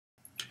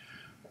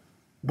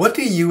What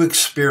do you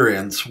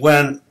experience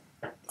when,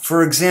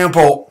 for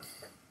example,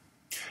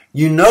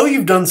 you know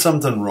you've done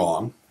something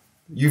wrong,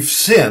 you've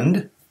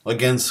sinned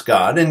against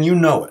God, and you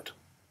know it?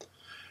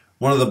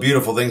 One of the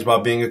beautiful things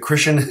about being a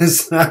Christian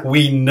is that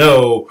we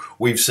know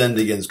we've sinned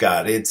against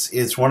God.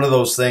 It's one of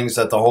those things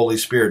that the Holy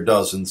Spirit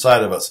does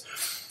inside of us.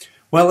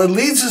 Well, it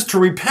leads us to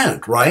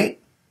repent, right?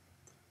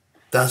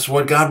 That's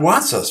what God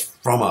wants us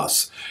from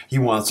us. He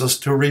wants us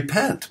to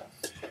repent.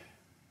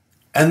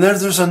 And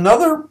there's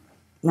another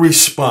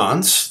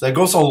response that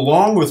goes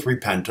along with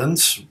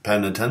repentance,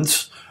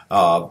 penitence,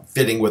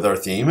 fitting with our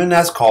theme, and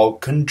that's called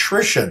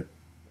contrition.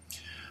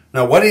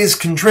 Now, what is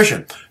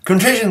contrition?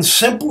 Contrition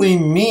simply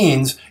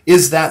means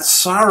is that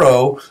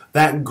sorrow,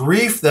 that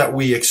grief that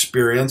we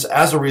experience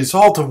as a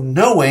result of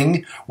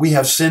knowing we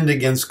have sinned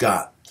against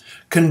God.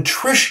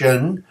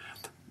 Contrition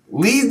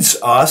leads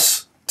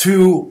us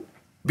to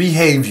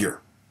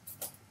behavior.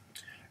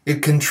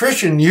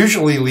 Contrition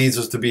usually leads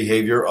us to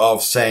behavior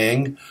of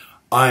saying,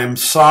 I'm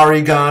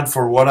sorry, God,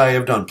 for what I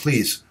have done.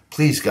 Please,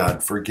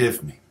 God,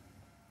 forgive me.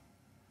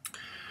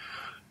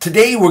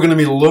 Today we're going to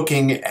be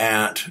looking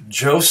at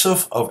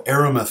Joseph of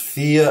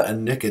Arimathea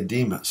and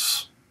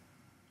Nicodemus.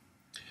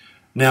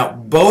 Now,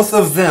 both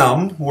of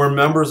them were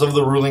members of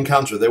the ruling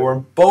council. They were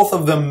both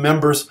of them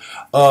members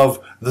of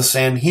the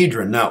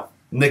Sanhedrin. Now,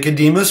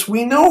 Nicodemus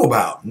we know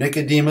about.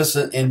 Nicodemus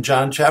in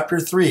John chapter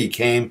 3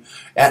 came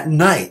at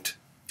night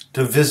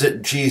to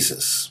visit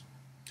Jesus.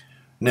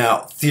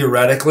 Now,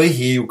 theoretically,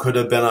 he could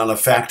have been on a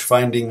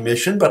fact-finding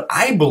mission, but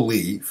I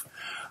believe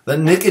that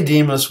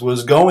Nicodemus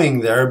was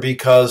going there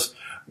because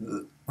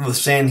the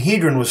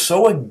Sanhedrin was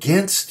so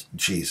against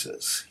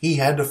Jesus, he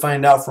had to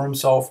find out for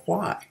himself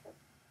why.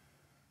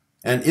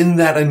 And in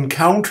that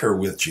encounter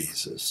with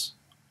Jesus,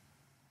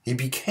 he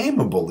became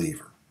a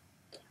believer.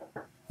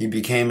 He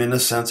became, in a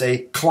sense,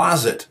 a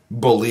closet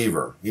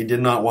believer. He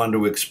did not want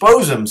to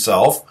expose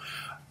himself.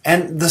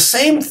 And the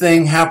same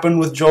thing happened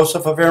with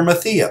Joseph of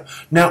Arimathea.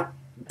 Now,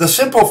 the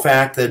simple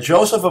fact that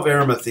Joseph of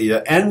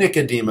Arimathea and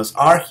Nicodemus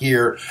are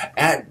here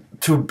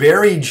to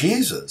bury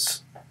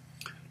Jesus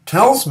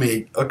tells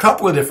me a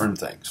couple of different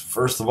things.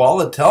 First of all,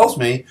 it tells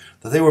me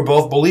that they were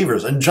both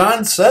believers. And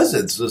John says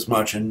it's as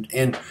much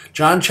in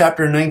John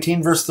chapter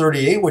 19, verse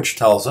 38, which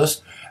tells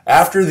us,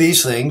 after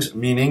these things,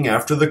 meaning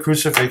after the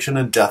crucifixion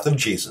and death of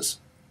Jesus,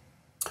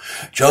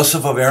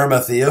 Joseph of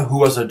Arimathea, who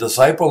was a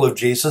disciple of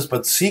Jesus,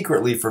 but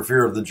secretly for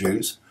fear of the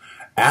Jews,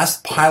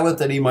 asked Pilate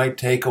that he might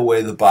take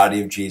away the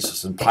body of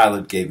Jesus, and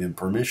Pilate gave him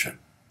permission.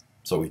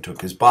 So he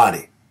took his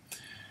body.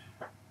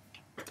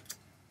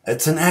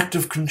 It's an act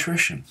of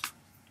contrition.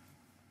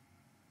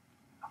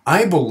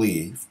 I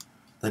believe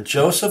that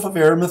Joseph of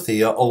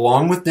Arimathea,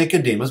 along with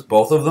Nicodemus,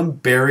 both of them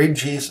buried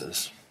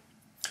Jesus,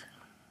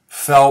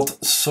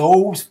 felt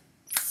so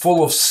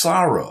full of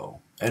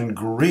sorrow and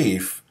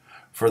grief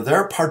for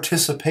their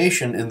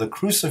participation in the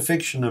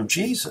crucifixion of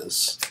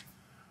Jesus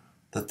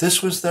that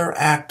this was their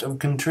act of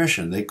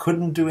contrition. They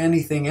couldn't do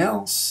anything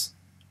else.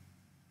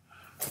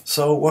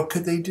 So what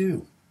could they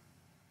do?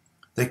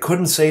 They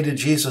couldn't say to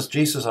Jesus,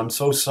 Jesus, I'm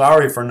so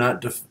sorry for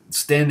not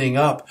standing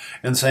up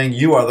and saying,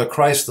 you are the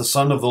Christ, the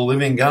Son of the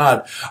living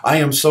God. I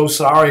am so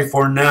sorry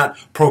for not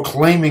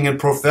proclaiming and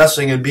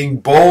professing and being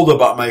bold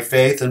about my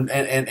faith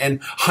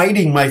and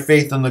hiding my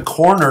faith in the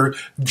corner.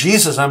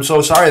 Jesus, I'm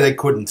so sorry. They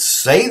couldn't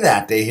say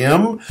that to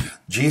him.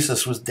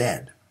 Jesus was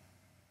dead.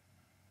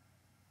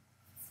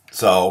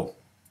 So,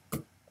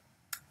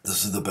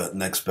 this is the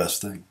next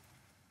best thing.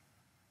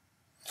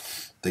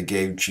 They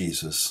gave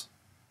Jesus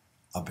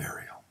a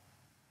burial.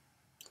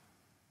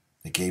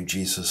 They gave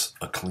Jesus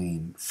a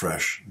clean,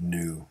 fresh,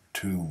 new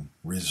tomb,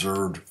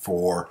 reserved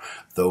for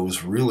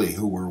those really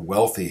who were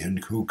wealthy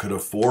and who could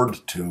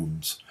afford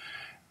tombs.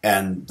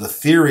 And the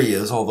theory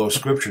is, although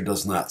Scripture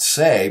does not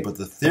say, but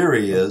the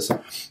theory is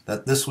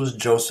that this was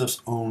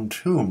Joseph's own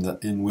tomb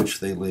in which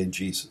they laid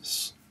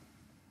Jesus.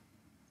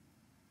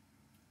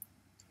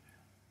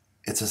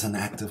 It's as an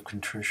act of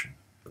contrition.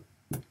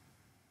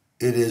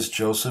 It is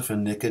Joseph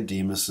and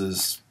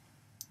Nicodemus's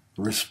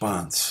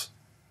response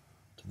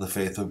to the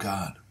faith of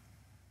God.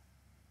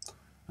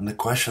 And the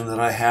question that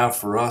I have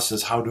for us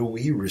is, how do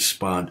we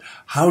respond?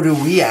 How do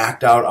we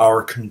act out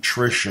our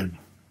contrition?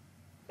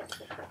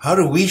 How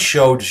do we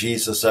show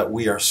Jesus that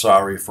we are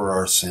sorry for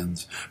our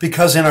sins?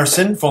 Because in our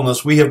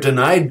sinfulness we have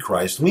denied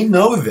Christ. We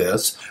know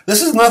this.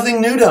 This is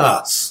nothing new to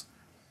us.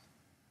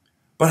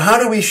 But how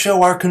do we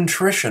show our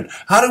contrition?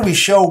 How do we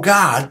show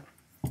God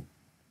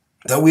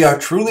that we are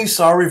truly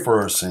sorry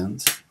for our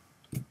sins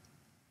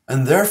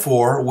and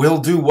therefore will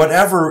do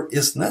whatever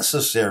is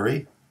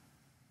necessary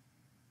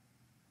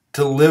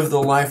to live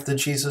the life that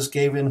Jesus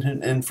gave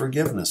in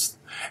forgiveness?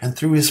 And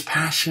through his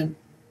passion,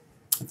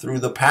 through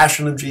the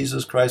passion of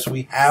Jesus Christ,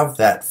 we have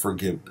that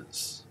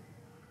forgiveness.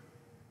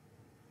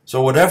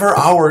 So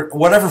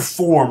whatever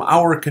form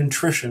our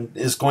contrition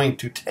is going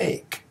to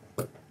take,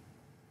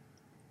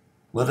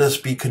 let us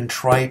be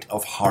contrite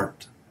of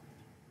heart.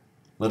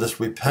 Let us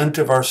repent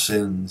of our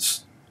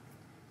sins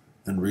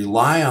and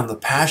rely on the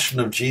passion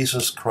of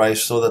Jesus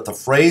Christ, so that the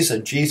phrase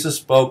that Jesus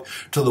spoke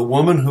to the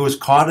woman who was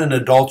caught in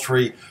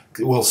adultery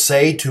will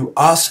say to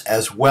us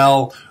as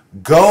well,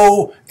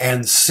 go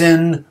and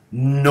sin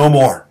no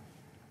more.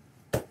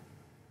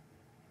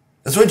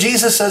 That's what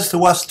Jesus says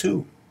to us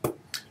too.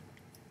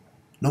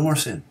 No more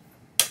sin.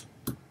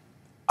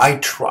 I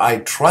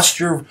trust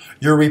your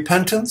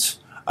repentance.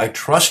 I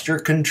trust your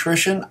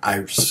contrition.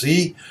 I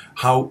see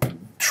how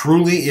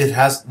truly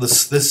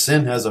this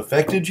sin has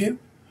affected you.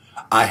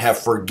 I have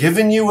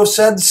forgiven you of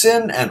said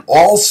sin and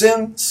all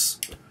sins.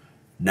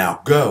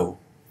 Now go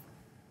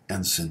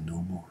and sin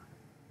no more.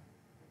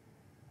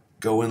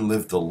 Go and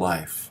live the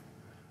life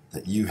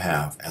that you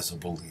have as a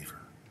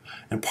believer.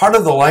 And part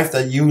of the life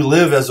that you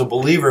live as a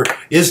believer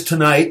is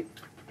tonight.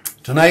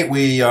 Tonight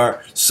we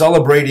are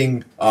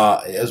celebrating,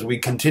 as we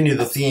continue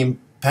the theme,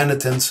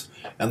 penitence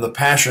and the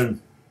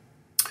passion.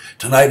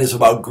 Tonight is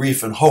about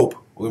grief and hope.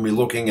 We're going to be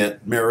looking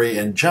at Mary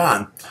and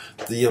John,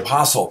 the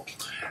apostle.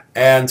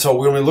 And so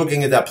we're going to be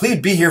looking at that. Please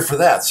be here for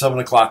that, 7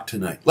 o'clock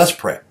tonight. Let's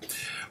pray.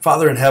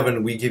 Father in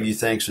heaven, we give you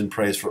thanks and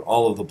praise for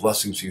all of the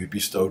blessings you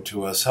bestowed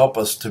to us. Help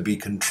us to be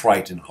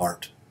contrite in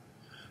heart.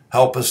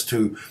 Help us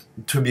to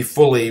be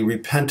fully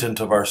repentant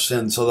of our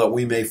sins, so that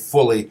we may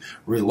fully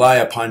rely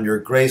upon your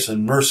grace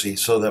and mercy,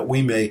 so that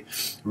we may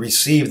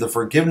receive the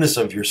forgiveness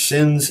of your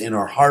sins in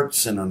our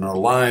hearts and in our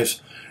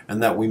lives,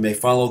 and that we may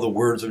follow the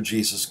words of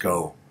Jesus,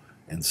 go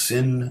and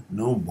sin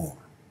no more.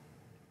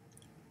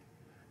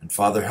 And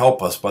Father,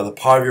 help us by the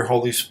power of your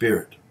Holy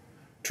Spirit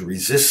to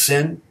resist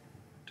sin,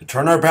 to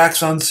turn our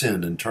backs on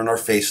sin and turn our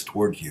face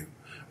toward you.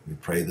 We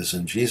pray this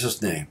in Jesus'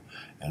 name.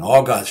 And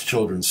all God's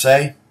children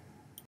say,